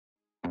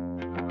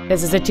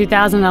This is a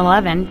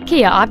 2011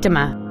 Kia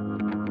Optima.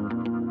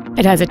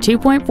 It has a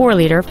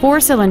 2.4-liter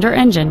four-cylinder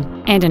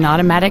engine and an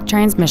automatic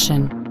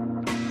transmission.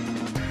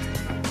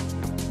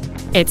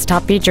 Its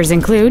top features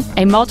include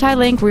a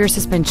multi-link rear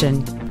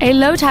suspension, a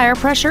low tire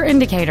pressure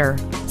indicator,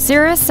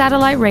 Sirius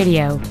satellite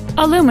radio,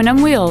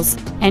 aluminum wheels,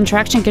 and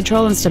traction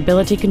control and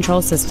stability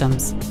control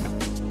systems.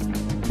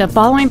 The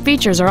following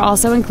features are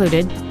also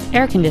included: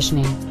 air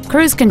conditioning,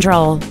 cruise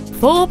control,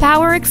 full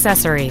power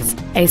accessories,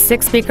 a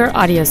 6-speaker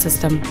audio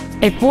system,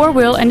 a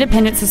 4-wheel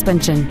independent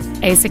suspension,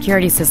 a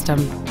security system,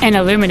 an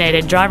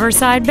illuminated driver's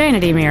side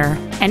vanity mirror,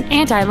 an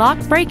anti-lock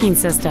braking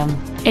system,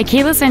 a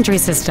keyless entry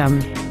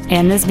system,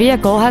 and this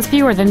vehicle has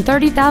fewer than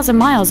 30,000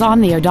 miles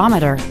on the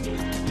odometer.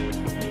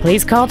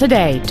 Please call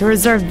today to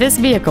reserve this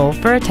vehicle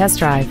for a test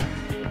drive.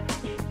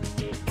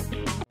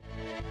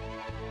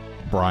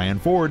 Brien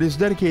Ford is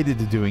dedicated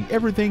to doing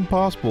everything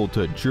possible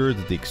to ensure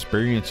that the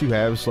experience you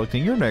have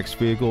selecting your next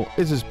vehicle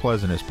is as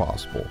pleasant as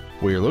possible.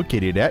 We are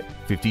located at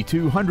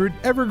 5200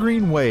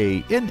 Evergreen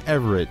Way in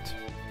Everett.